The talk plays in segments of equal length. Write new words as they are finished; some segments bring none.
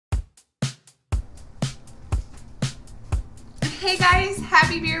Hey guys,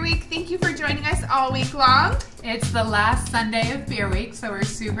 happy Beer Week. Thank you for joining us all week long. It's the last Sunday of Beer Week, so we're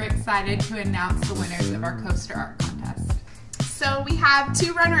super excited to announce the winners of our Coaster Art Contest. So we have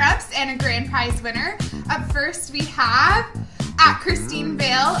 2 runner-ups and a grand prize winner. Up first we have @Christine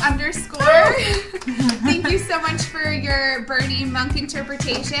Vale _. Thank you so much for your Bernie Monk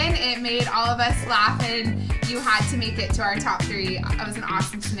interpretation. It made all of us laugh and you had to make it to our top 3. It was an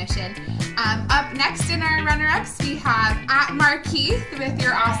awesome submission. Up next in our runner-ups we have @Markeith with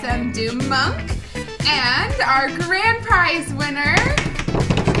your awesome Doom Monk. And our grand prize winner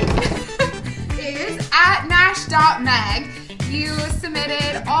is @Nash.Meg. You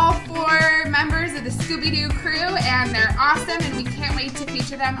submitted all 4 members of the Scooby-Doo crew, and they're awesome, and we can't wait to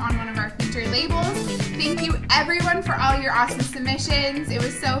feature them on one of our featured labels. Thank you, everyone, for all your awesome submissions. It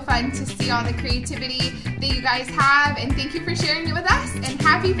was so fun to see all the creativity that you guys have, and thank you for sharing it with us, and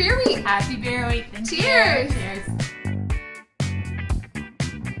happy Beer Week! Happy Beer Week! Cheers! Cheers!